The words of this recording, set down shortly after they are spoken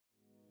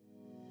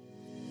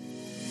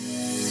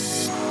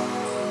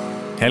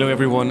Hello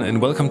everyone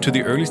and welcome to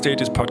the Early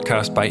Stages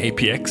podcast by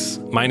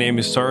APX. My name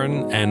is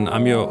Søren and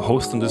I'm your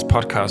host on this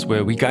podcast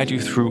where we guide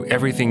you through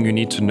everything you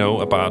need to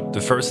know about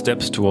the first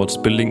steps towards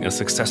building a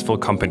successful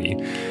company.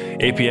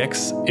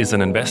 APX is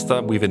an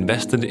investor. We've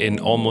invested in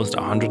almost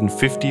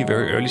 150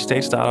 very early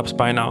stage startups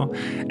by now.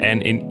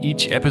 And in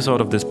each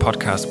episode of this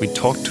podcast, we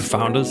talk to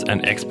founders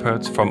and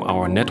experts from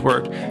our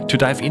network to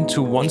dive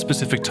into one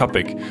specific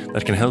topic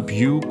that can help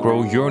you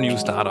grow your new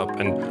startup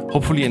and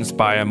hopefully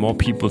inspire more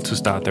people to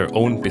start their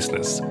own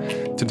business.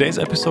 Today's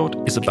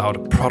episode is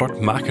about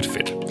product market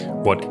fit,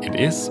 what it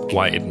is,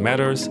 why it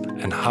matters,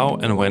 and how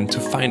and when to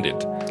find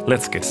it.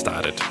 Let's get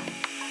started.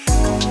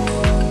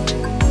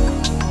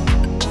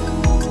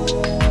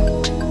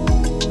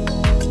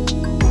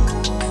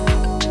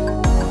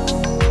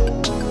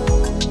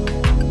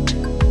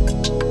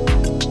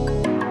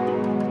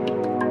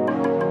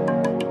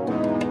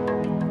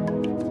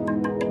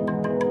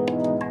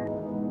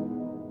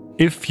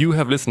 If you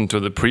have listened to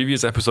the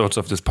previous episodes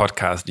of this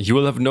podcast, you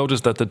will have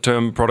noticed that the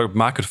term product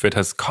market fit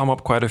has come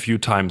up quite a few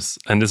times.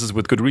 And this is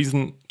with good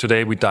reason.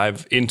 Today we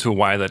dive into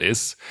why that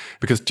is.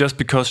 Because just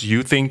because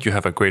you think you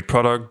have a great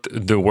product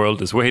the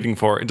world is waiting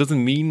for, it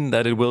doesn't mean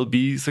that it will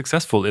be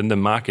successful in the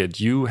market.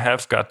 You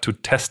have got to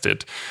test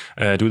it.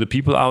 Do the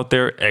people out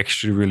there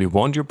actually really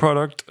want your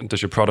product?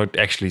 Does your product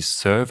actually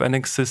serve an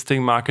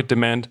existing market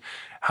demand?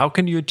 How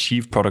can you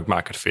achieve product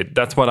market fit?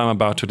 That's what I'm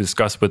about to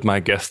discuss with my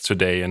guests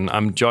today. And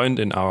I'm joined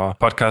in our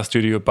podcast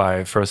studio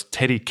by first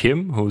Teddy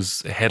Kim,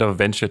 who's head of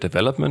venture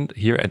development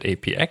here at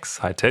APX.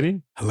 Hi,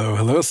 Teddy. Hello,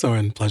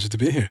 Søren. Pleasure to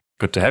be here.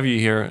 Good to have you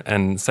here.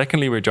 And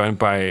secondly, we're joined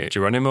by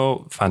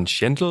Jerónimo van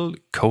Schendel,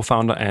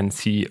 co-founder and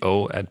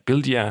CEO at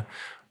Bildia.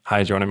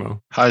 Hi,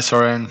 Jerónimo. Hi,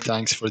 Søren.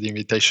 Thanks for the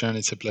invitation.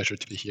 It's a pleasure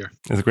to be here.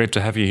 It's great to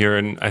have you here.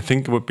 And I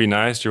think it would be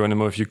nice,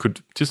 Jerónimo, if you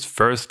could just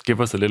first give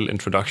us a little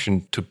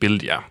introduction to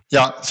Bildia.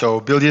 Yeah, so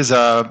Bildia is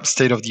a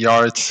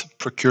state-of-the-art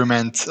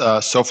procurement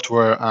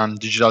software and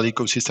digital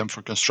ecosystem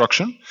for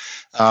construction.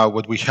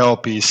 What we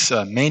help is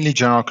mainly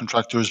general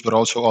contractors, but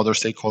also other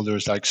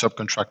stakeholders like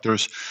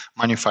subcontractors,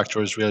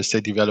 manufacturers, real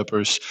estate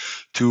developers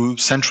to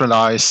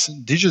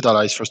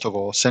digitalize, first of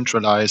all,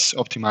 centralize,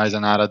 optimize,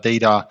 and add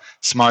a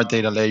smart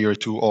data layer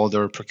to all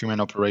their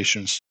procurement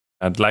operations.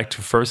 I'd like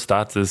to first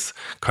start this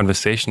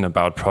conversation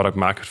about product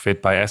market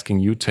fit by asking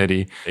you,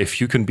 Teddy,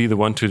 if you can be the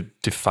one to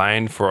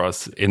define for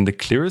us in the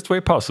clearest way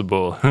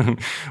possible,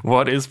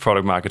 what is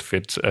product market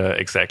fit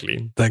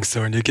exactly? Thanks,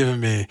 Søren. You're giving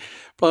me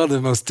probably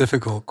the most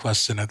difficult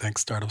question I think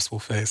startups will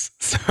face.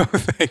 So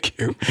thank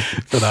you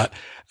for that.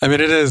 I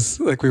mean, it is,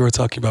 like we were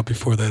talking about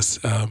before this,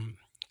 kind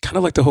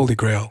of like the Holy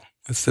Grail.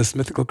 It's this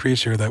mythical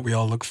creature that we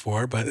all look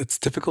for, but it's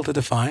difficult to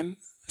define.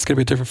 It's going to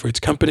be different for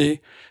each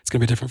company. It's going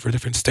to be different for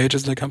different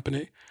stages of the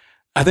company.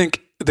 I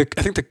think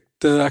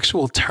the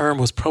actual term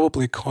was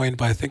probably coined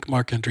by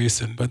Mark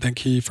Andreessen, but I think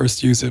he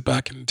first used it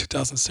back in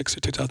 2006 or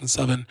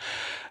 2007.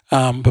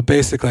 But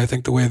basically, I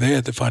think the way they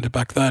had defined it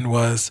back then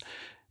was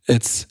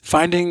it's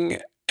finding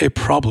a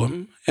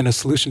problem and a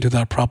solution to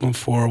that problem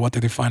for what they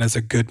define as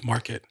a good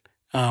market.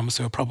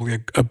 So probably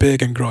a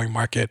big and growing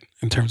market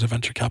in terms of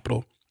venture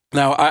capital.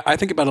 Now, I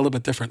think about it a little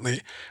bit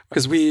differently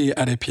because we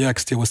at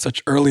APX deal with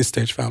such early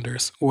stage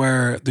founders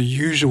where the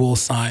usual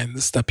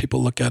signs that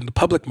people look at in the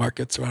public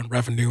markets around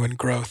revenue and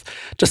growth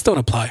just don't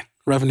apply.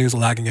 Revenue is a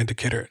lagging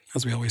indicator,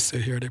 as we always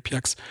say here at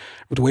APX.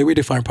 But the way we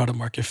define product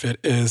market fit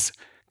is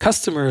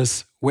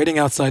customers waiting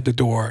outside the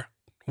door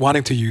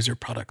wanting to use your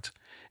product.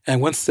 And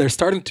once they're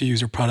starting to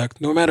use your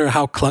product, no matter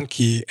how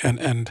clunky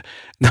and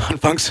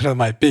non-functional it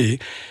might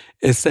be,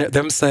 is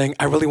them saying,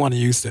 I really want to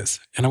use this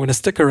and I'm going to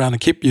stick around and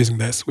keep using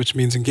this, which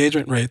means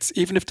engagement rates,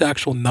 even if the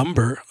actual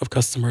number of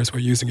customers who are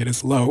using it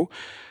is low,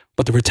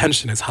 but the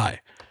retention is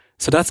high.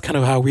 So that's kind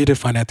of how we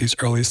define at these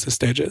earliest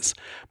stages.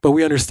 But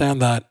we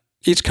understand that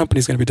each company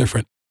is going to be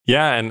different.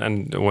 Yeah,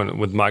 and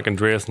with Mark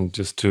Andreessen,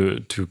 just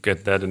to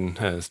get that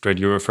in straight,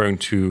 you're referring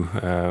to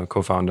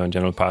co-founder and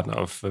general partner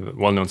of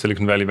well-known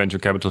Silicon Valley venture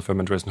capital firm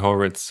Andreessen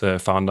Horowitz,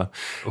 founder,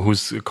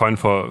 who's coined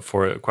for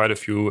quite a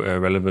few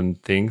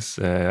relevant things.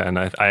 And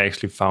I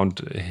actually found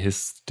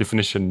his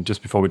definition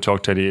just before we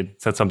talked, Teddy.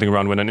 It said something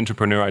around when an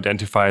entrepreneur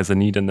identifies a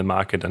need in the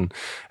market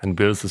and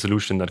builds a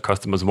solution that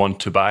customers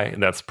want to buy,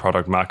 that's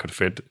product market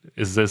fit.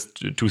 Is this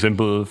too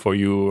simple for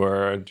you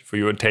or for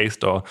your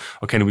taste, or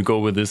can we go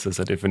with this as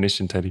a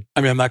definition, Teddy?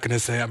 I mean, I'm not going to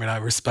say, I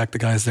respect the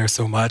guys there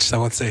so much. I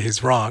won't say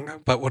he's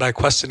wrong, but would I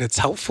question it's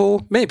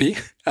helpful? Maybe.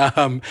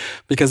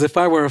 Because if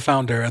I were a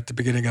founder at the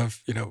beginning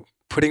of,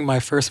 putting my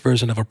first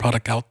version of a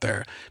product out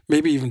there,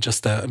 maybe even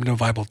just a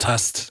viable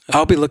test,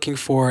 I'll be looking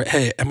for,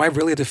 hey, am I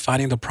really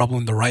defining the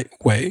problem the right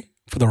way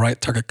for the right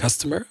target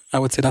customer? I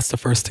would say that's the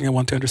first thing I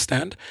want to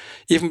understand,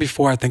 even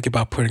before I think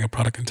about putting a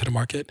product into the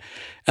market.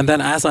 And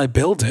then as I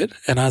build it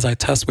and as I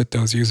test with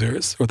those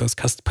users or those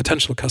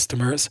potential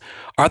customers,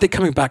 are they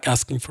coming back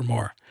asking for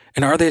more?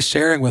 And are they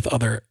sharing with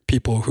other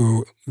people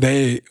who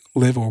they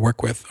live or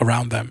work with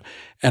around them?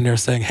 And they're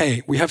saying,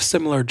 hey, we have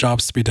similar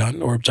jobs to be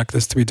done or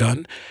objectives to be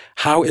done.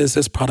 How is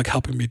this product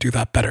helping me do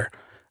that better?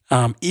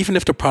 Even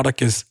if the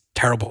product is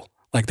terrible,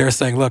 Like they're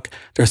saying, look,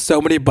 there's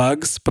so many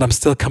bugs, but I'm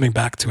still coming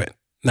back to it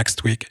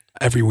next week,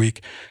 every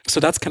week. So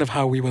that's kind of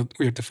how we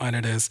would define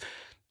it is,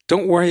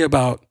 don't worry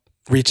about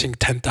reaching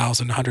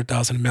 10,000,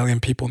 100,000, 1 million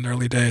people in the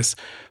early days.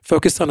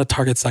 Focus on a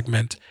target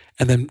segment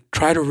and then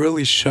try to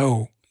really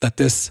show that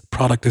this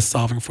product is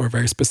solving for a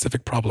very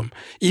specific problem.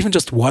 Even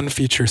just one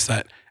feature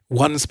set,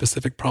 one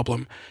specific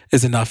problem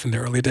is enough in the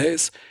early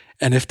days.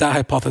 And if that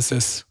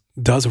hypothesis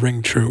does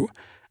ring true,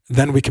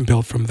 then we can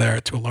build from there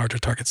to a larger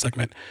target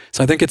segment.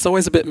 So I think it's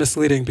always a bit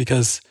misleading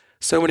because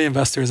so many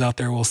investors out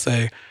there will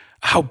say,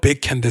 how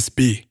big can this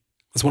be?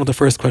 It's one of the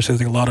first questions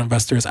I think a lot of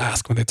investors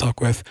ask when they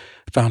talk with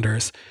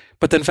founders.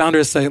 But then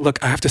founders say,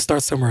 look, I have to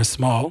start somewhere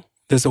small.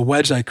 There's a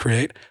wedge I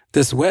create.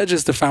 This wedge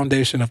is the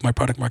foundation of my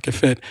product market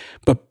fit.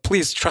 But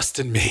please trust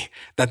in me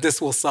that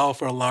this will solve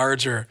for a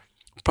larger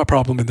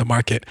problem in the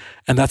market.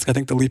 And that's, I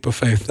think, the leap of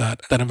faith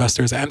that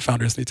investors and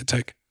founders need to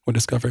take when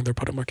discovering their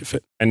product market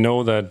fit. I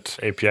know that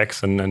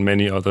APX and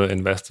many other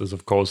investors,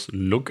 of course,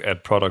 look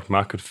at product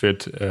market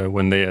fit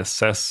when they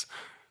assess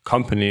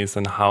companies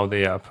and how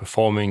they are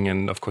performing.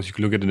 And of course, you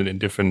can look at it in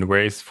different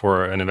ways.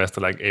 For an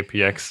investor like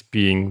APX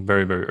being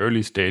very, very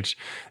early stage,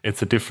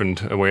 it's a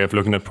different way of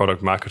looking at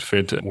product market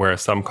fit, where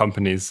some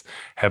companies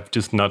have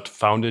just not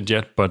found it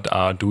yet, but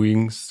are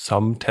doing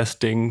some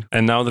testing.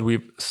 And now that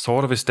we've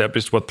sort of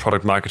established what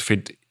product market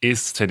fit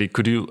is, Teddy,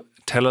 could you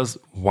tell us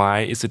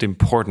why is it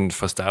important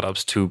for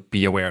startups to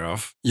be aware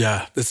of?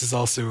 Yeah, this is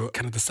also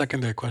kind of the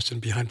secondary question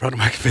behind product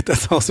market fit.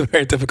 That's also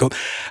very difficult.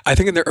 I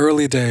think in the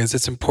early days,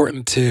 it's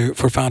important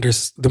for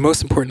founders, the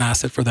most important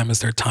asset for them is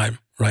their time,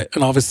 right?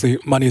 And obviously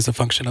money is a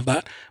function of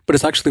that, but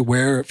it's actually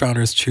where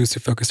founders choose to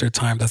focus their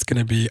time that's going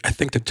to be, I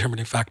think, the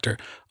determining factor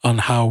on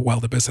how well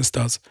the business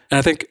does. And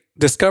I think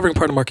discovering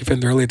product market fit in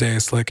the early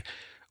days, like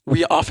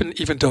we often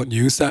even don't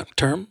use that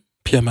term,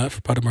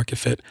 PMF, product market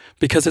fit,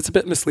 because it's a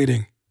bit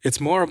misleading. It's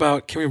more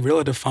about, can we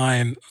really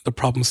define the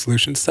problem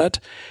solution set?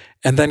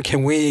 And then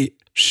can we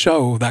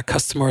show that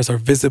customers are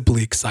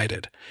visibly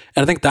excited?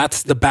 And I think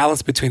that's the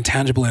balance between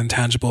tangible and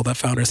intangible that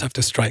founders have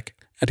to strike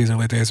at these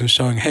early days, and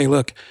showing, hey,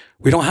 look,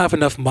 we don't have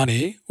enough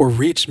money or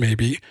reach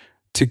maybe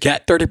to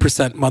get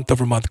 30% month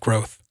over month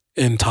growth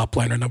in top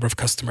line or number of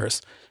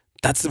customers.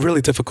 That's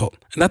really difficult.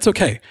 And that's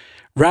okay.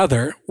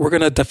 Rather, we're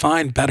going to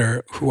define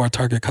better who our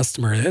target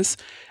customer is.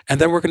 And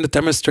then we're going to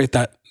demonstrate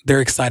that they're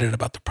excited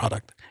about the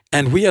product.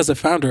 And we as a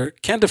founder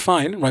can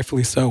define,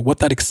 rightfully so, what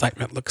that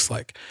excitement looks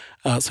like.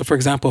 So for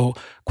example,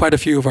 quite a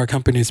few of our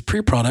companies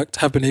pre-product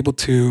have been able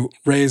to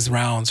raise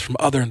rounds from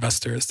other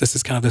investors. This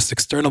is kind of this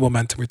external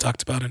momentum we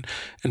talked about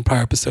in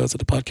prior episodes of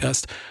the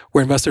podcast,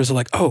 where investors are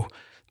like, oh,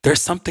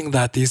 there's something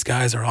that these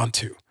guys are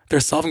onto. They're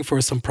solving for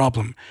some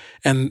problem.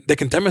 And they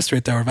can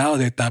demonstrate that or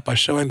validate that by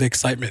showing the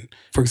excitement,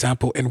 for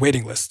example, in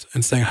waiting list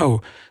and saying, oh,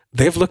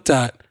 they've looked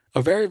at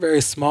a very,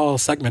 very small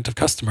segment of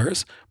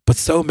customers, but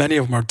so many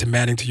of them are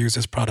demanding to use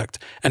this product.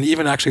 And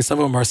even actually some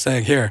of them are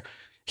saying,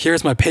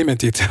 here's my payment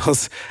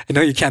details. I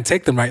know you can't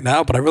take them right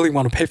now, but I really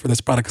want to pay for this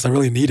product because I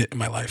really need it in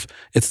my life.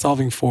 It's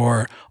solving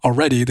for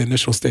already the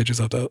initial stages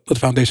of the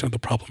foundation of the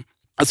problem.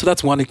 So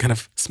that's one kind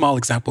of small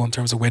example in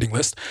terms of waiting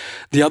list.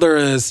 The other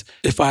is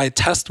if I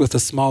test with a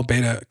small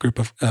beta group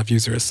of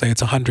users, say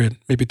it's 100,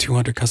 maybe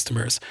 200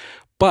 customers,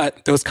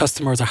 but those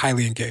customers are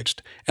highly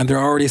engaged and they're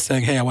already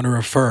saying, hey, I want to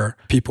refer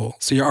people.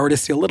 So you already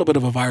see a little bit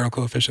of a viral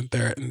coefficient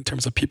there in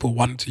terms of people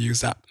wanting to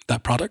use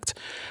that product.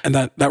 And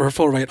that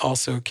referral rate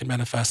also can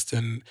manifest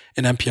in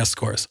NPS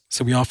scores.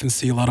 So we often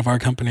see a lot of our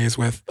companies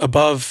with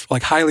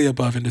highly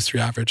above industry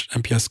average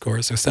NPS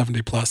scores, so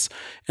 70 plus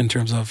in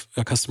terms of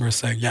customers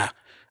saying, yeah,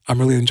 I'm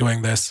really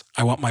enjoying this.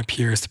 I want my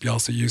peers to be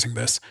also using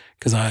this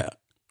because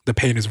the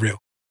pain is real.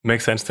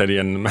 Makes sense, Teddy.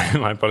 And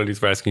my apologies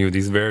for asking you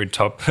these very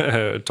top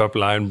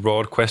line,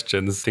 broad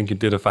questions. I think you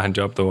did a fine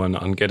job, though,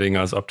 on getting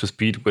us up to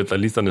speed with at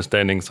least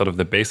understanding sort of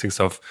the basics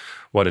of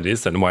what it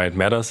is and why it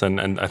matters.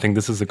 And I think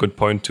this is a good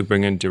point to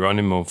bring in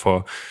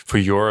Jerónimo for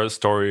your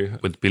story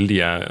with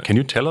Bildia. Can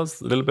you tell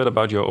us a little bit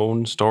about your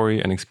own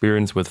story and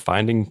experience with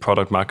finding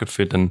product market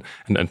fit? And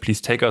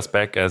please take us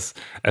back as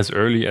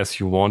early as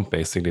you want,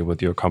 basically,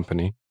 with your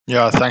company.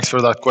 Yeah, thanks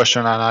for that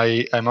question.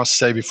 And I must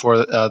say before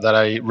that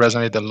I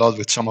resonate a lot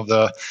with some of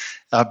the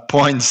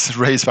points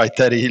raised by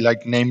Teddy,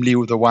 like namely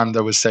the one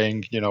that was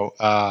saying,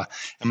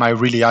 am I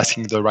really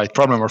asking the right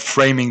problem or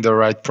framing the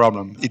right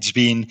problem? It's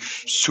been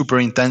super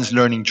intense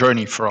learning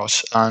journey for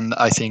us. And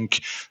I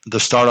think the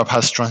startup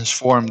has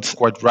transformed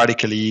quite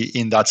radically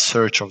in that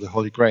search of the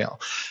Holy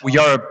Grail. We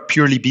are a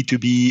purely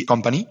B2B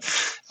company,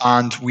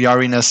 and we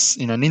are in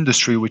an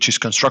industry which is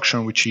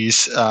construction, which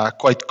is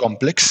quite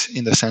complex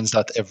in the sense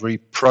that every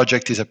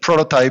project is a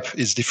prototype,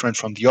 is different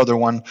from the other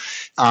one,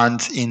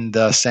 and in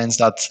the sense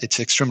that it's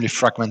extremely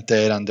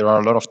fragmented and there are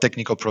a lot of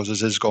technical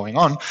processes going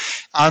on.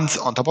 And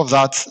on top of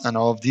that, and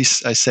all of this,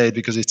 I say it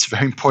because it's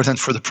very important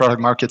for the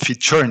product market fit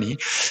journey,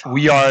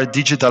 we are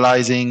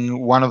digitalizing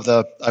one of the,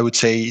 I would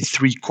say,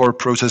 3 core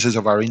processes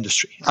of our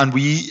industry. And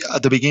we,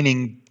 at the beginning,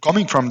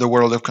 coming from the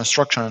world of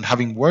construction and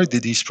having worked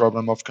with this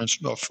problem of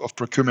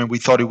procurement, we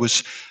thought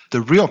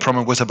the real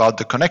problem was about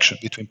the connection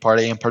between part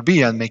A and part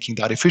B and making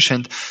that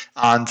efficient.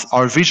 And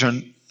our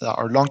vision,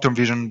 our long-term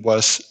vision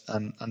was,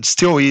 and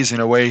still is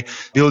in a way,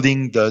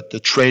 building the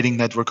trading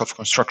network of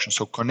construction.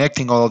 So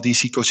connecting all of these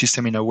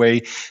ecosystem in a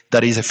way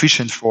that is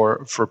efficient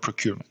for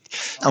procurement.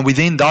 And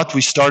within that,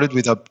 we started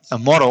with a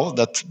model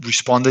that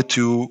responded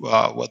to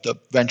what the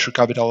venture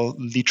capital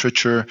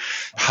literature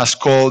has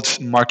called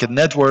market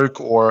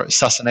network or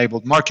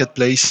SaaS-enabled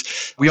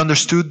marketplace. We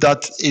understood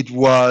that it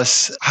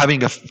was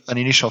having an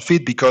initial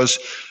fit because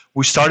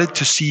we started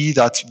to see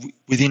that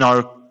within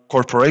our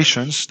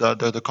corporations,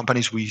 the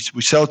companies we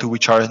sell to,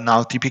 which are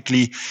now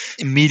typically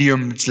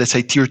medium, let's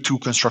say tier 2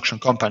 construction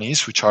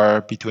companies, which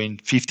are between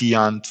 50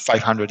 and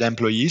 500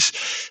 employees,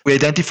 we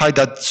identified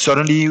that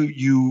suddenly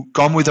you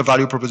come with a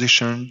value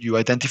proposition, you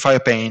identify a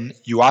pain,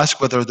 you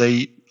ask whether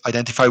they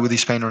identify with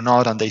this pain or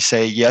not, and they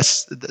say,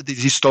 yes,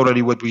 this is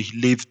totally what we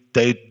live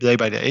day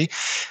by day.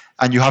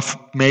 And you have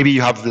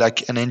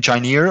like an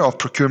engineer of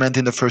procurement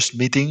in the first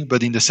meeting,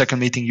 but in the second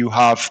meeting you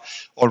have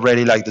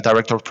already like the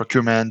director of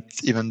procurement,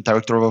 even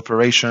director of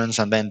operations,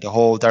 and then the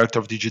whole director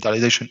of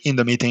digitalization in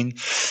the meeting.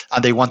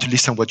 And they want to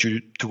listen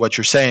to what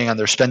you're saying, and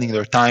they're spending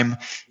their time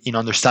in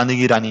understanding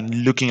it and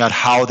in looking at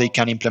how they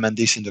can implement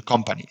this in the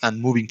company and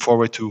moving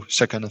forward to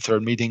second and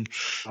third meeting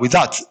with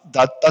that.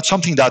 That's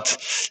something that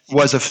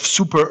was a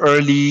super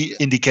early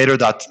indicator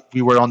that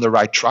we were on the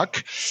right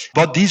track.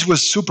 But this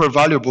was super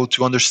valuable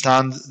to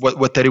understand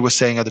what Terry was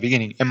saying at the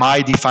beginning. Am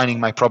I defining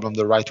my problem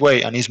the right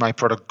way? And is my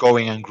product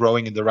going and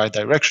growing in the right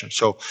direction?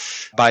 So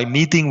by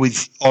meeting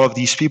with all of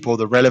these people,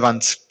 the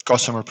relevant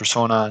customer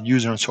persona and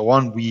user and so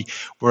on, we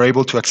were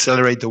able to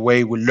accelerate the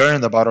way we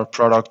learned about our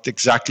product,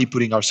 exactly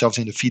putting ourselves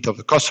in the feet of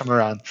the customer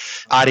and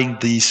adding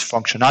these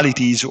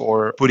functionalities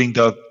or putting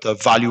the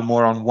value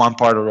more on one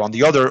part or on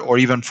the other. Or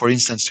even, for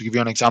instance, to give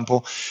you an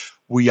example,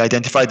 we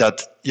identified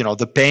that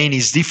the pain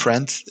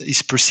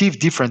is perceived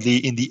differently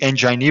in the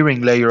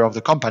engineering layer of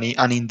the company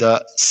and in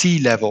the C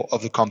level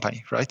of the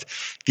company, right?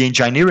 The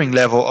engineering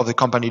level of the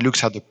company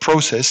looks at the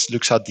process,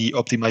 looks at the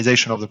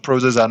optimization of the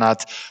process and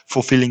at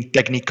fulfilling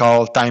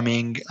technical,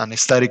 timing, and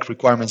aesthetic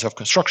requirements of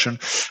construction,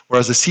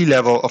 whereas the C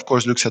level, of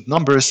course, looks at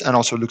numbers and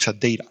also looks at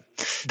data.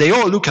 They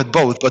all look at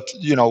both, but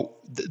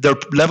their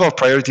level of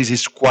priorities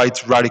is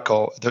quite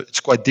radical.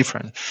 It's quite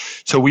different.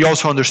 So we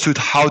also understood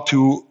how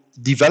to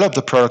develop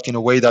the product in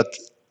a way that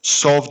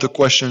solved the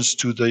questions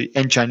to the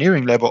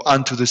engineering level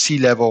and to the C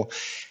level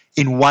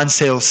in one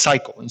sales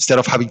cycle instead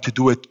of having to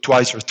do it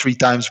twice or 3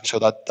 times. So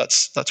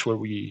that's where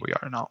we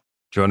are now.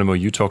 Jerónimo,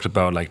 you talked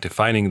about like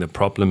defining the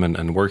problem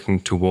and working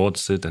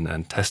towards it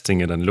and testing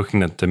it and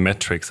looking at the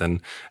metrics.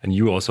 And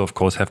you also, of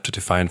course, have to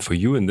define for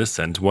you in this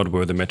sense, what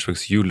were the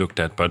metrics you looked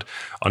at, but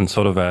on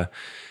sort of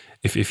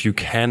if you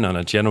can, on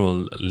a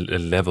general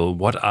level,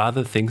 what are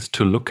the things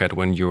to look at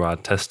when you are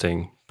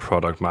testing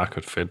product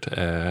market fit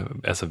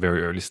as a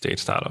very early stage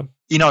startup?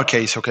 In our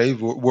case,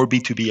 we're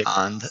B2B,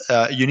 and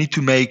you need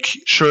to make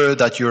sure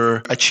that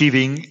you're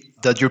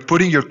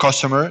putting your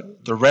customer,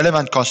 the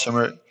relevant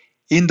customer,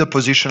 in the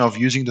position of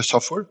using the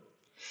software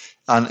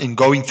and in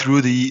going through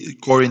the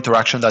core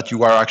interaction that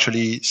you are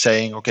actually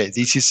saying, okay,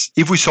 this is,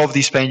 if we solve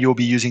this pain, you'll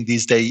be using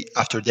this day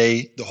after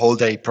day, the whole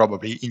day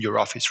probably in your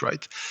office,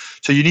 right?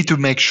 So you need to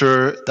make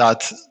sure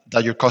that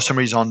your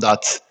customer is on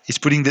that, is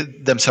putting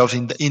themselves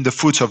in the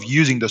foots of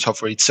using the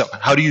software itself.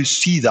 How do you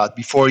see that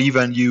before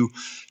even you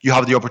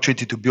have the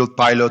opportunity to build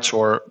pilots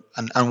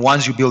and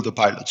once you build the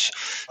pilots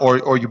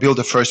or you build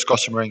the first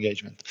customer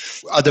engagement?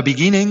 At the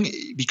beginning,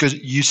 because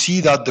you see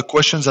that the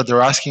questions that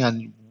they're asking,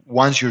 and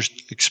once you're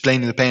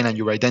explaining the pain and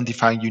you're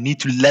identifying, you need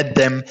to let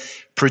them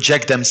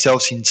project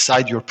themselves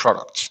inside your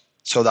product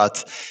so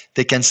that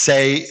they can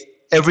say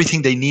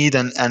everything they need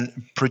and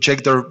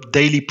project their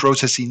daily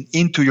processing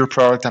into your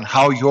product and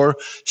how your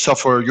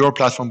software, your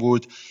platform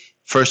would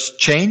first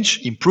change,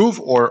 improve,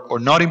 or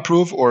not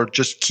improve, or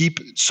just keep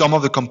some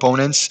of the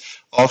components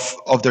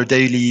of their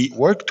daily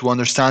work to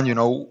understand,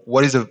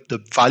 what is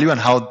the value and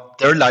how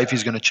their life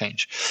is going to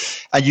change.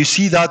 And you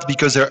see that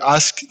because they're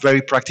asked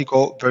very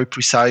practical, very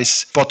precise,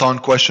 spot-on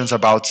questions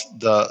about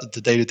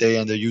the day-to-day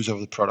and the use of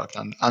the product.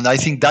 And I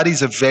think that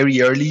is a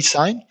very early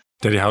sign.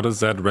 Daddy, how does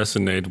that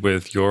resonate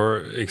with your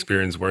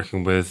experience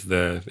working with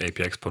the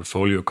APX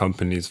portfolio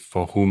companies,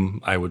 for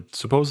whom I would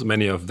suppose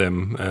many of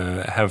them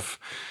have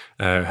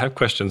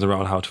questions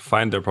around how to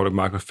find their product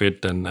market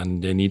fit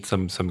and they need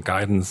some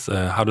guidance?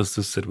 How does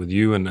this sit with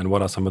you, and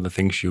what are some of the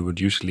things you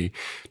would usually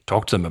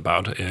talk to them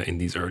about in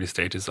these early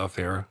stages of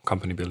their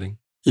company building?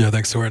 Yeah,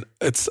 thanks, Søren.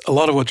 It's a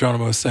lot of what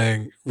Jerónimo was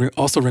saying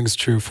also rings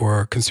true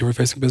for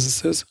consumer-facing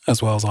businesses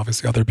as well as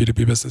obviously other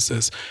B2B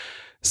businesses.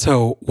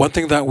 So one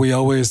thing that we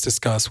always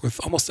discuss with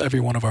almost every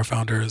one of our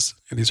founders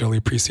in these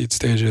early pre-seed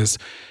stages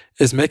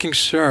is making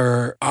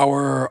sure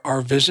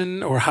our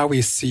vision or how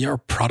we see our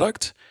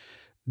product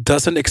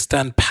doesn't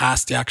extend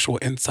past the actual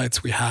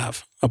insights we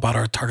have about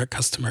our target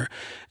customer.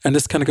 And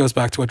this kind of goes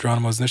back to what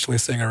Jerónimo was initially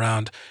saying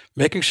around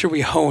making sure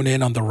we hone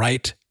in on the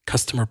right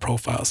customer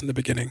profiles in the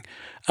beginning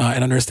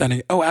and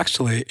understanding,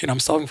 actually, I'm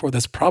solving for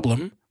this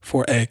problem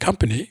for a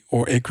company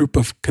or a group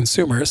of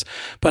consumers,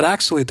 but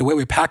actually the way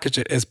we package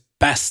it is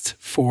best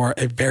for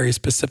a very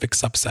specific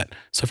subset.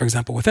 So for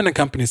example, within a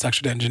company, it's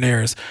actually the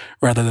engineers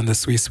rather than the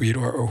C-suite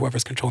or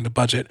whoever's controlling the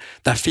budget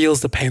that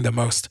feels the pain the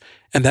most,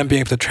 and then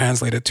being able to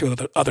translate it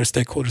to other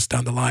stakeholders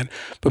down the line.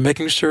 But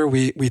making sure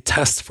we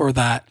test for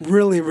that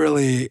really,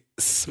 really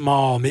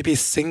small, maybe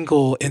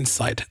single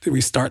insight that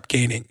we start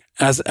gaining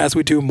as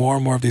we do more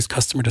and more of these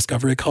customer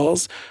discovery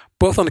calls,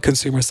 both on the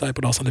consumer side,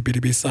 but also on the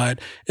B2B side,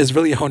 is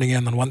really honing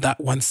in on that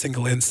one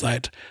single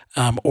insight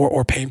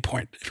or pain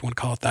point, if you want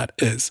to call it that,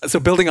 is. So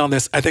building on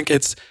this, I think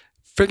it's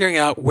figuring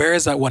out where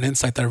is that one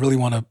insight that I really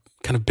want to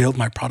kind of build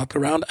my product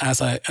around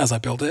as I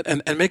build it,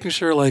 and making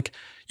sure like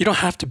you don't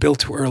have to build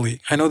too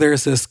early. I know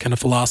there's this kind of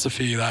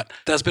philosophy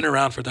that's been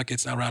around for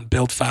decades now around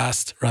build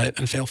fast, right,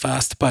 and fail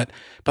fast, but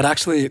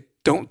actually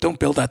don't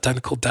build that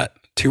technical debt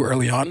too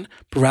early on,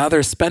 but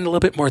rather spend a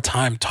little bit more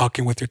time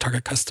talking with your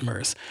target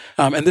customers.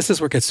 And this is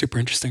where it gets super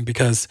interesting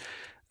because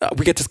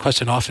we get this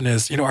question often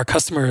is, our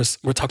customers,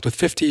 we're talked with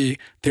 50,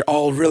 they're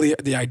all really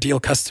the ideal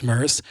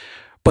customers,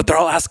 but they're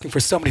all asking for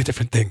so many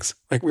different things.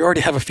 Like we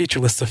already have a feature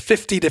list of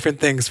 50 different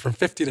things from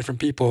 50 different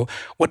people.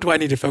 What do I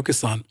need to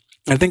focus on?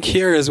 And I think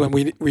here is when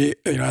we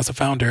as a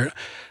founder,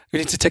 we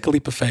need to take a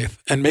leap of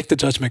faith and make the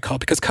judgment call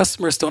because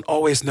customers don't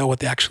always know what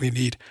they actually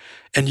need.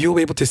 And you'll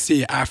be able to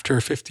see after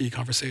 50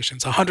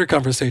 conversations, 100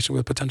 conversations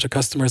with potential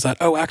customers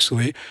that,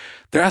 actually,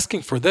 they're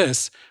asking for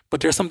this, but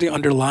there's something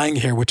underlying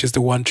here, which is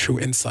the one true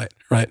insight,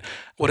 right?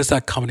 What is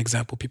that common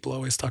example people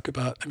always talk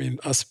about? I mean,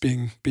 us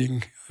being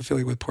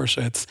affiliated with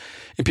Porsche,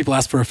 if people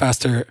ask for a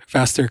faster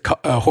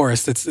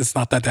horse, it's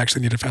not that they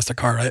actually need a faster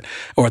car, right?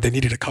 Or they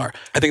needed a car.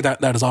 I think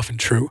that is often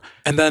true.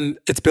 And then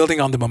it's building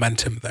on the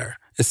momentum there.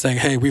 It's saying,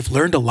 hey, we've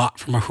learned a lot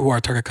from who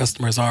our target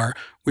customers are.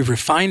 We've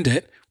refined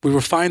it. We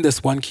refined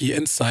this one key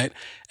insight,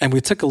 and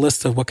we took a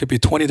list of what could be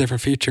 20 different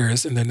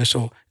features in the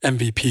initial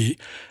MVP,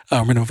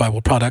 minimum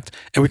viable product,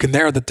 and we can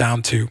narrow that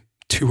down to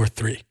 2 or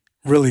 3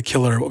 really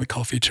killer, what we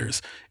call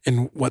features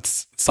in what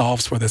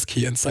solves for this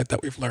key insight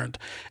that we've learned,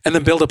 and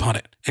then build upon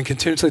it and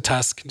continually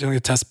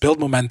test, build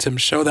momentum,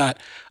 show that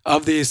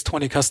of these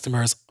 20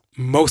 customers,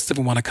 most of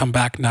them want to come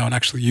back now and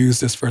actually use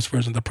this first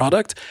version of the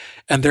product,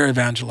 and they're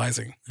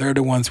evangelizing. They're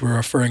the ones who are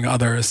referring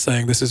others,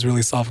 saying, this is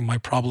really solving my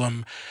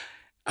problem.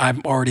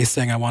 I'm already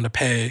saying I want to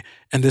pay,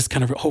 and this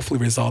kind of hopefully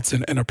results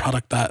in a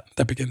product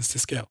that begins to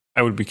scale.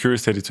 I would be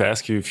curious, Teddy, to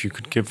ask you if you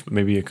could give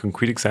maybe a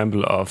concrete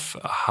example of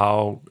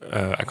how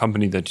a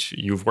company that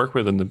you've worked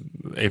with in the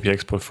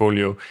APX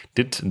portfolio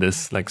did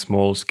this like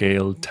small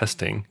scale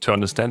testing to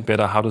understand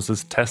better how does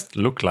this test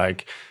look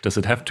like? Does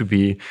it have to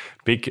be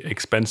big,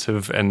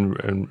 expensive,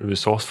 and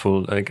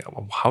resourceful? Like,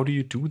 how do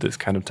you do this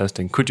kind of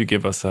testing? Could you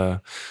give us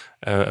a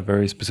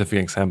very specific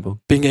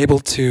example? Being able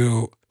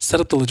to set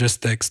up the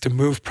logistics to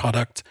move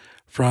product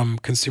from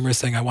consumers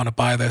saying, I want to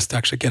buy this, to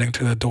actually getting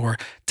to the door. It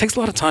takes a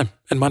lot of time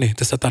and money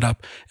to set that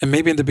up. And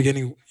maybe in the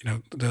beginning,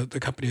 the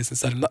company isn't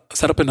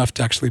set up enough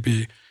to actually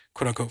be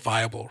quote unquote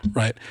viable,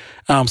 right?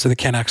 So they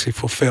can't actually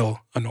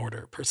fulfill an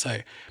order per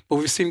se. But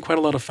we've seen quite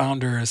a lot of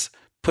founders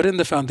put in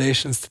the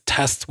foundations to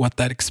test what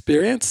that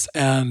experience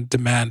and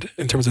demand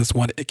in terms of this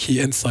one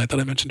key insight that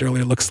I mentioned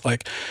earlier looks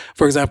like.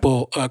 For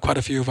example, quite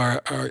a few of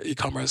our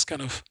e-commerce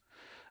kind of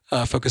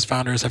focused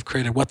founders have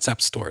created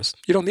WhatsApp stores.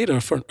 You don't need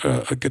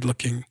a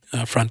good-looking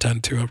front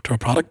end to a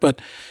product,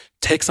 but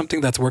take something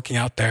that's working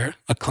out there,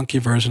 a clunky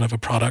version of a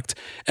product,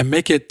 and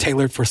make it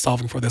tailored for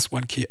solving for this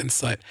one key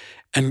insight.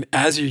 And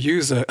as you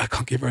use a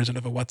clunky version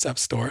of a WhatsApp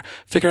store,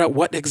 figure out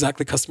what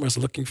exactly customers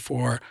are looking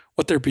for,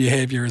 what their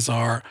behaviors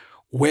are,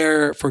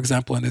 where, for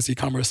example, in this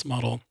e-commerce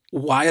model,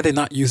 why are they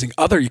not using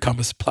other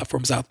e-commerce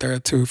platforms out there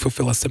to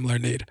fulfill a similar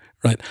need,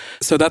 right?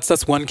 So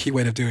that's one key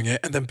way of doing it.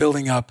 And then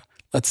building up,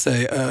 let's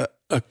say,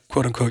 a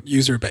quote unquote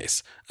user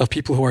base of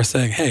people who are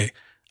saying, hey,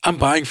 I'm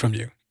buying from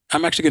you.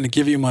 I'm actually going to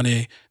give you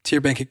money to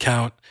your bank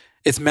account.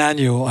 It's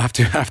manual. I have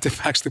to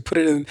actually put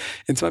it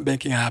into my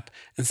banking app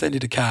and send you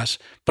the cash.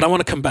 But I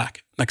want to come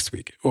back next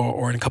week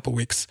or in a couple of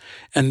weeks,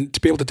 and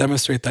to be able to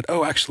demonstrate that,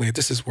 actually,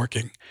 this is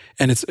working.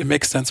 And it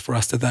makes sense for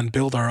us to then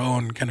build our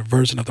own kind of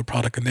version of the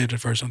product, a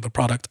native version of the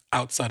product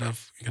outside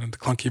of the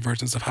clunky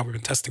versions of how we've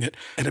been testing it,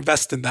 and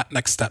invest in that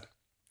next step.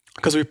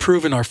 Because we've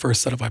proven our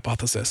first set of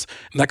hypothesis.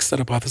 Next set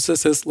of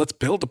hypothesis is let's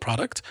build the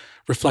product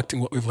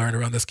reflecting what we've learned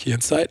around this key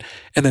insight,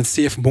 and then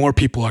see if more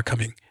people are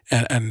coming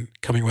and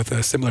coming with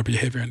a similar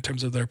behavior in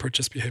terms of their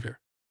purchase behavior.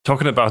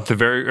 Talking about the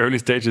very early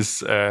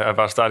stages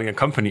about starting a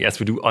company, as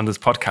we do on this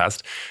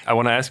podcast, I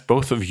want to ask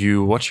both of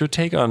you, what's your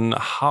take on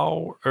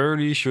how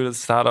early should a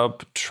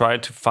startup try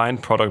to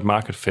find product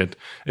market fit?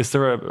 Is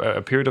there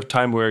a period of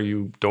time where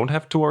you don't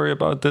have to worry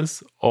about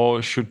this?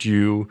 Or should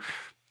you,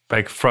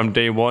 like from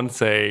day one,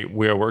 say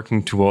we are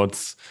working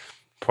towards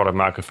product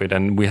market fit.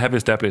 And we have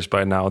established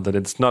by now that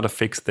it's not a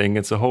fixed thing.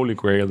 It's a holy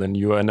grail and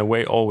you are in a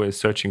way always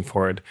searching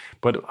for it.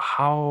 But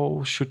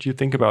how should you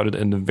think about it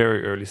in the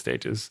very early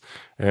stages?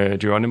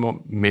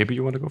 Jerónimo, maybe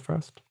you want to go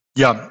first?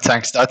 Yeah,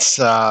 thanks. That's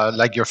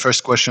like your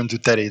first question to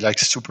Teddy, like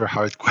super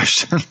hard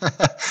question.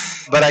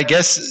 But I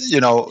guess,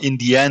 in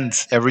the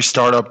end, every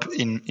startup,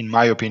 in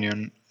my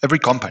opinion, every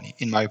company,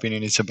 in my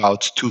opinion, it's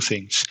about two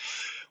things.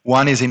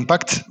 One is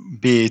impact,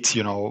 be it,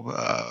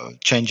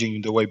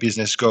 changing the way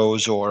business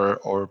goes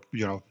or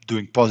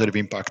doing positive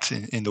impact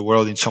in the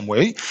world in some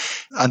way.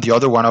 And the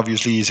other one,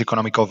 obviously, is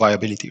economical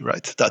viability,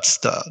 right? That's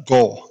the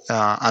goal.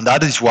 And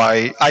that is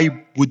why I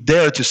would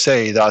dare to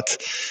say that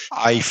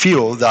I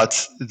feel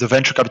that the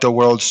venture capital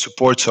world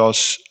supports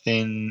us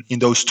in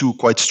those two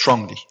quite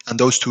strongly. And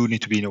those two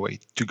need to be in a way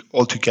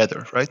all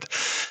together, right?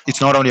 It's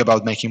not only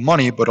about making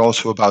money, but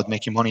also about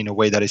making money in a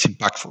way that is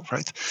impactful,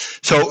 right?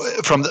 So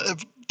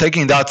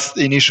taking that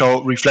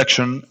initial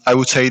reflection, I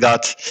would say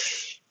that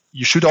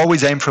you should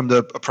always aim from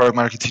the product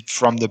market fit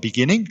from the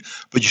beginning,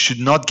 but you should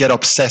not get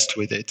obsessed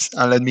with it.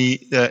 And let me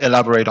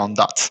elaborate on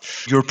that.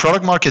 Your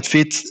product market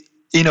fit,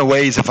 in a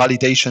way, is a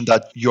validation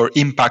that your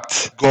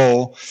impact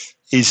goal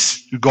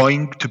is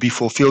going to be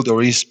fulfilled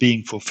or is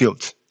being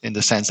fulfilled. In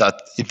the sense that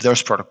if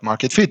there's product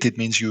market fit, it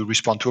means you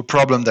respond to a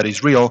problem that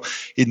is real.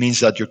 It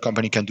means that your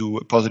company can do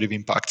a positive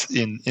impact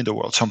in the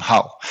world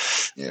somehow,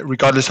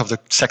 regardless of the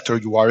sector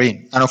you are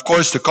in. And of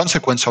course, the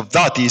consequence of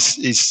that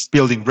is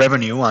building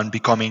revenue and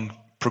becoming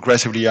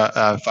progressively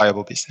a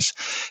viable business.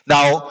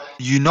 Now,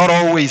 you not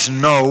always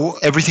know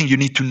everything you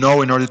need to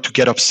know in order to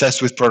get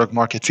obsessed with product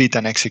market fit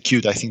and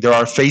execute. I think there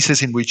are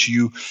phases in which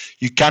you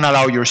can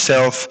allow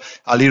yourself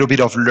a little bit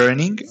of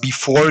learning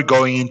before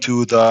going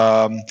into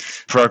the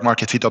product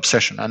market fit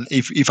obsession. And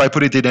if I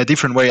put it in a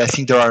different way, I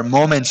think there are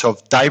moments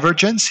of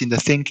divergence in the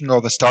thinking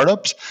of a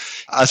startups,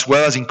 as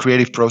well as in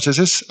creative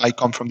processes. I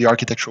come from the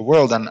architectural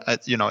world, and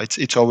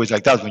it's always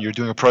like that. When you're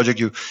doing a project,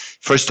 you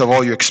first of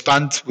all you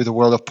expand with a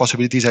world of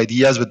possibilities,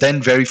 ideas. But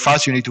then very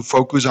fast you need to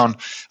focus on,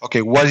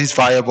 okay, what is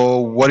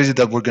viable? What is it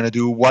that we're going to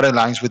do? What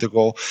aligns with the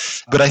goal?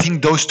 But I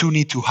think those two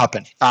need to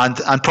happen. And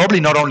probably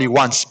not only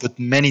once, but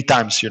many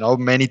times,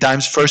 many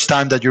times. First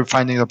time that you're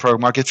finding the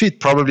product market fit,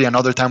 probably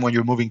another time when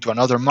you're moving to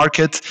another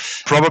market,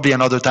 probably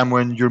another time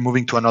when you're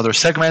moving to another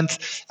segment,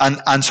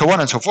 and so on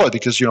and so forth.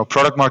 Because,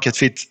 product market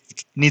fit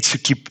needs to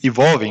keep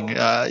evolving.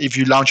 If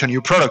you launch a new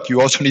product,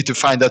 you also need to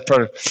find that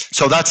product.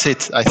 So that's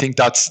it. I think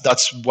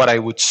that's what I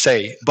would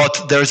say.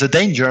 But there's a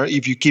danger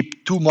if you keep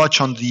too much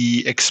on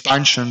the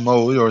expansion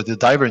mode or the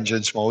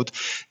divergence mode,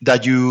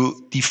 that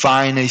you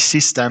define a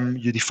system,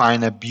 you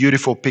define a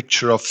beautiful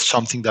picture of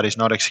something that is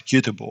not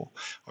executable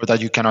or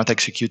that you cannot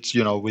execute,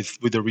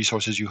 with the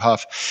resources you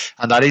have.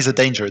 And that is a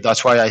danger.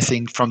 That's why I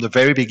think from the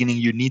very beginning,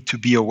 you need to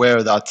be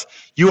aware that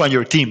you and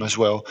your team as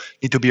well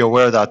need to be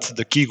aware that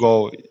the key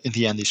goal in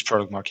the end is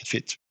product market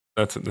fit.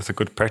 That's a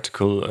good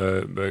practical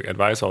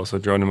advice also,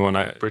 Jerónimo, and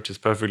I bridges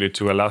perfectly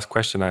to a last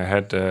question I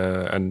had,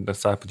 and let's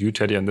start with you,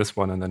 Teddy, on this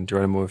one, and then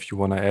Jerónimo, if you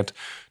want to add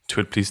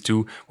to it, please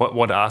do.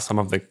 What are some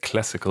of the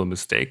classical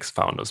mistakes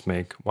founders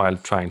make while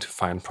trying to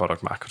find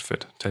product market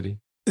fit, Teddy?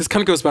 This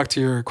kind of goes back to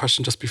your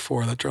question just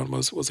before that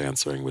Jerónimo was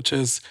answering, which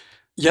is,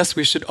 yes,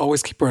 we should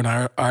always keep an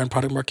eye on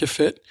product market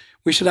fit.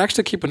 We should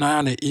actually keep an eye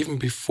on it even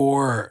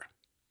before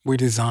we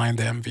design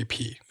the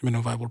MVP,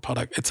 minimum viable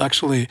product. It's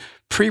actually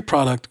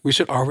pre-product. We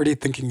should already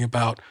thinking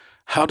about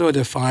how do I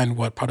define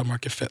what product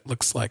market fit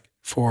looks like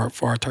for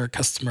our target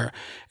customer.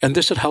 And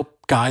this should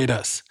help guide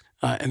us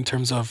in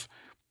terms of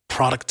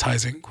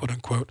productizing, quote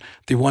unquote,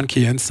 the one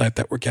key insight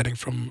that we're getting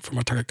from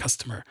our target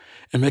customer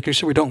and making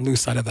sure we don't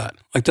lose sight of that.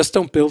 Like, just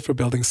don't build for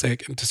building's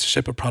sake and just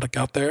ship a product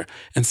out there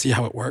and see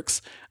how it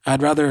works.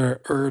 I'd rather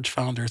urge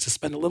founders to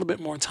spend a little bit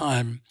more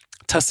time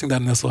testing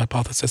that initial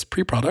hypothesis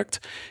pre-product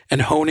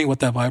and honing what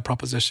that value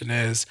proposition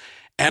is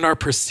and our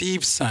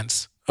perceived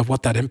sense of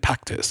what that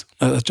impact is.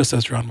 Just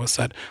as Jerónimo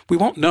said, we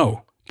won't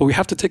know, but we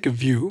have to take a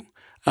view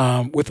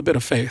with a bit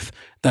of faith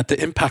that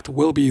the impact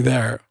will be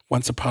there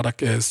once a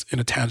product is in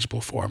a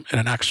tangible form, in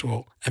an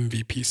actual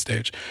MVP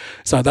stage.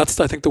 So that's,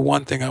 I think, the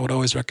one thing I would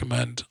always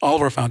recommend all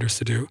of our founders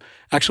to do,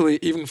 actually,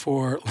 even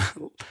for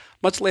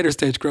much later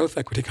stage growth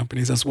equity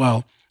companies as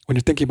well. When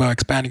you're thinking about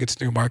expanding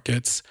into new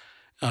markets,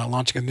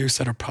 launching a new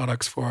set of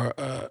products for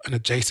an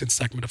adjacent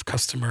segment of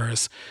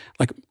customers,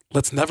 like,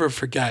 let's never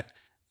forget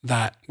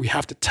that we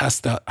have to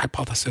test that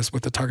hypothesis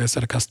with the target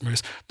set of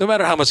customers, no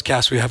matter how much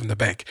cash we have in the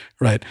bank,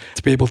 right?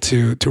 To be able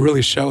to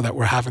really show that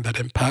we're having that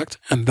impact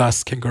and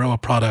thus can grow a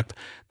product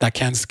that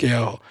can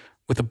scale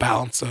with a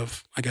balance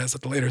of, I guess,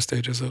 at the later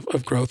stages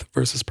of growth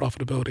versus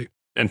profitability.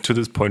 And to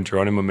this point,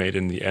 Jerónimo made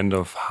in the end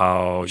of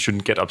how you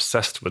shouldn't get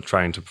obsessed with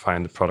trying to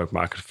find the product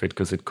market fit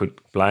because it could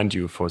blind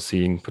you for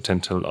seeing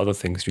potential other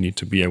things you need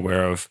to be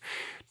aware of.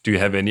 Do you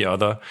have any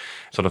other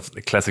sort of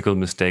classical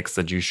mistakes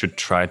that you should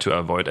try to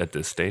avoid at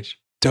this stage?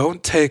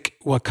 Don't take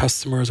what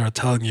customers are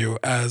telling you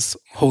as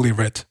holy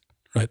writ,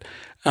 right?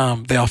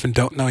 They often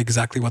don't know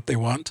exactly what they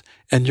want.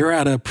 And you're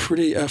at a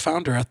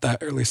founder at that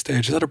early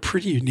stage is at a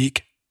pretty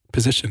unique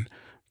position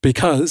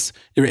because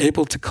you're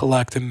able to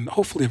collect in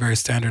hopefully a very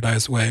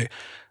standardized way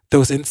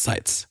those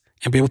insights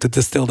and be able to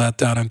distill that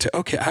down into,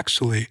 okay,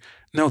 actually,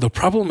 no, the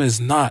problem is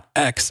not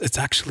X, it's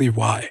actually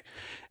Y.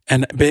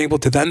 And being able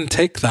to then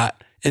take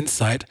that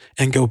insight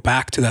and go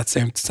back to that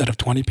same set of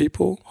 20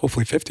 people,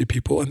 hopefully 50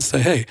 people, and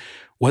say, hey,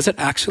 was it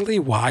actually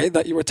Y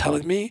that you were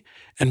telling me?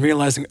 And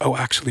realizing, oh,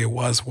 actually it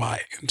was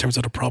Y in terms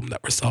of the problem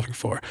that we're solving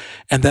for.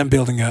 And then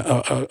building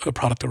a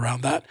product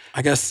around that.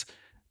 I guess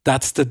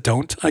that's the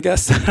don't, I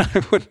guess,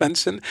 I would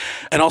mention.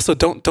 And also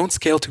don't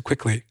scale too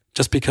quickly.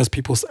 Just because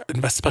people,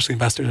 especially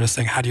investors, are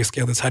saying, how do you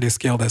scale this? How do you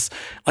scale this?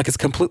 Like, it's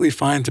completely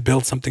fine to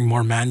build something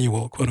more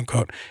manual, quote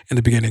unquote, in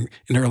the beginning,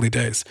 in the early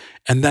days.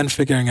 And then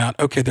figuring out,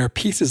 okay, there are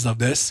pieces of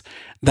this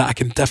that I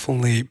can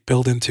definitely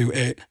build into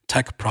a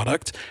tech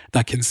product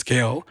that can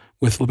scale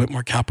with a little bit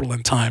more capital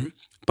and time.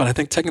 But I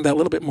think taking that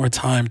little bit more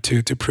time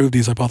to prove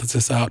these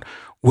hypotheses out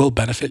will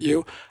benefit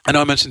you. I know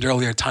I mentioned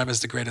earlier, time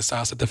is the greatest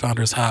asset the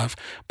founders have,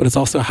 but it's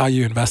also how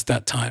you invest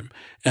that time.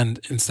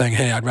 And in saying,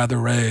 hey, I'd rather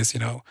raise,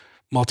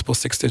 multiple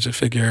six-digit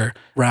figure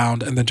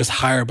round and then just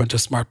hire a bunch of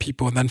smart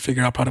people and then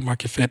figure out product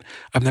market fit.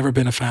 I've never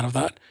been a fan of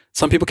that.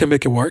 Some people can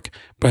make it work,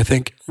 but I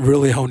think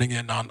really honing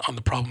in on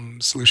the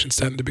problem solution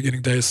set in the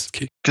beginning days is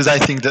key. Because I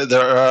think that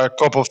there are a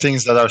couple of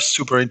things that are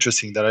super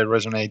interesting that I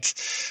resonate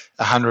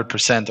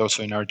 100%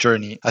 also in our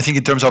journey. I think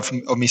in terms of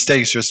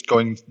mistakes, just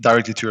going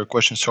directly to your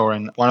question,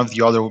 Søren, one of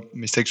the other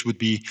mistakes would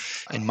be,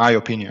 in my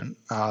opinion,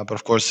 but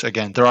of course,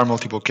 again, there are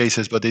multiple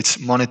cases, but it's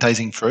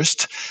monetizing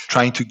first,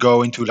 trying to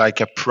go into like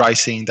a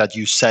pricing that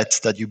you set,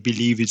 that you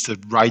believe is the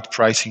right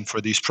pricing for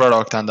this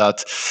product, and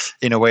that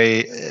in a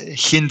way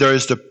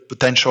hinders the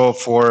potential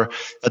for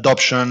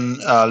adoption,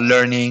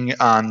 learning,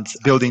 and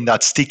building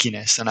that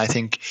stickiness. And I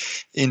think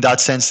in that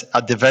sense,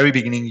 at the very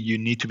beginning, you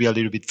need to be a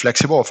little bit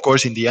flexible. Of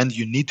course, in the end,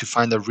 you need to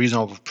find a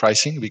reasonable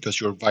pricing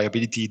because your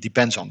viability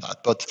depends on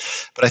that. But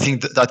I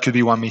think that could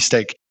be one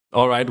mistake.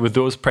 All right, with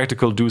those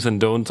practical do's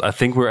and don'ts, I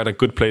think we're at a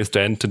good place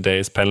to end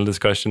today's panel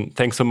discussion.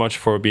 Thanks so much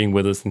for being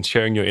with us and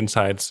sharing your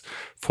insights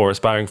for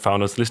aspiring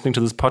founders listening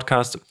to this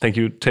podcast. Thank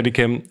you, Teddy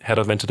Kim, Head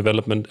of Venture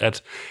Development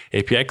at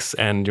APX,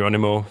 and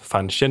Jerónimo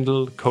van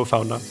Schendel,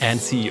 co-founder and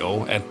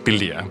CEO at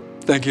Bildia.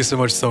 Thank you so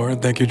much,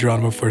 Søren. Thank you,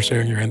 Jerónimo, for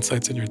sharing your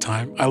insights and your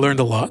time. I learned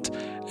a lot.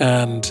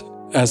 And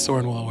as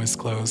Søren will always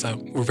close,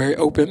 we're very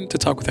open to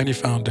talk with any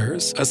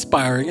founders,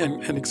 aspiring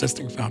and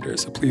existing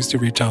founders. So please do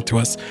reach out to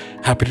us.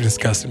 Happy to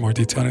discuss in more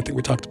detail anything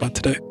we talked about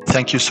today.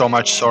 Thank you so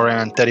much,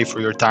 Søren and Teddy, for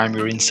your time,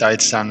 your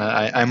insights. And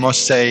I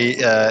must say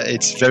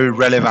it's very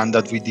relevant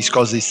that we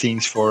discuss these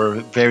things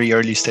for very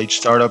early stage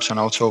startups, and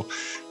also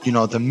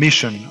the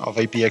mission of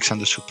APX and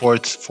the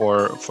support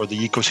for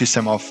the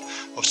ecosystem of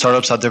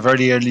startups at the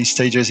very early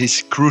stages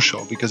is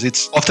crucial, because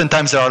it's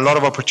oftentimes there are a lot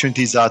of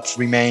opportunities that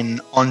remain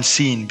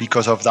unseen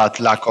because of that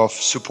lack of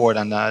support,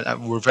 and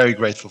we're very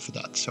grateful for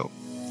that. So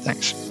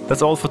thanks.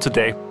 That's all for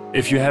today.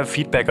 If you have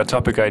feedback or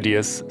topic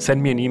ideas,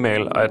 send me an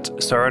email at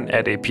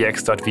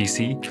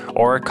søren@apx.vc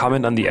or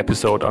comment on the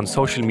episode on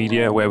social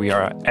media where we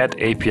are at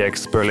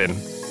APX Berlin.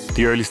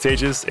 The Early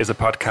Stages is a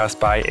podcast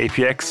by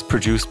APX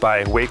produced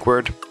by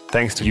WakeWord.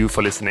 Thanks to you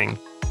for listening.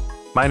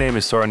 My name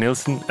is Søren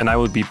Nielsen, and I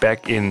will be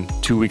back in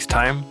 2 weeks'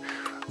 time.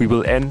 We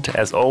will end,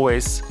 as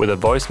always, with a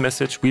voice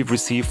message we've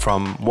received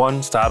from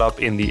one startup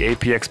in the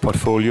APX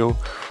portfolio,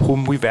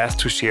 whom we've asked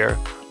to share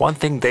one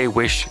thing they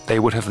wish they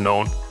would have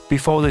known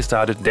before they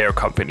started their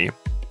company.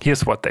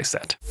 Here's what they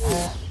said.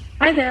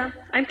 Hi there,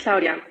 I'm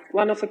Claudia,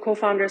 one of the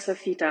co-founders of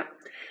Vita.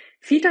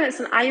 Vita is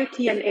an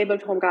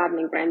IoT-enabled home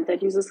gardening brand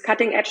that uses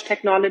cutting-edge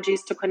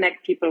technologies to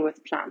connect people with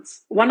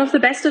plants. One of the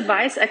best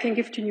advice I can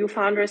give to new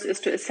founders is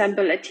to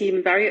assemble a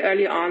team very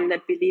early on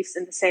that believes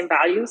in the same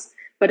values,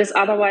 but is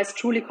otherwise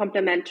truly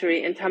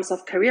complementary in terms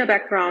of career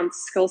backgrounds,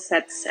 skill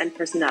sets, and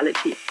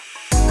personality.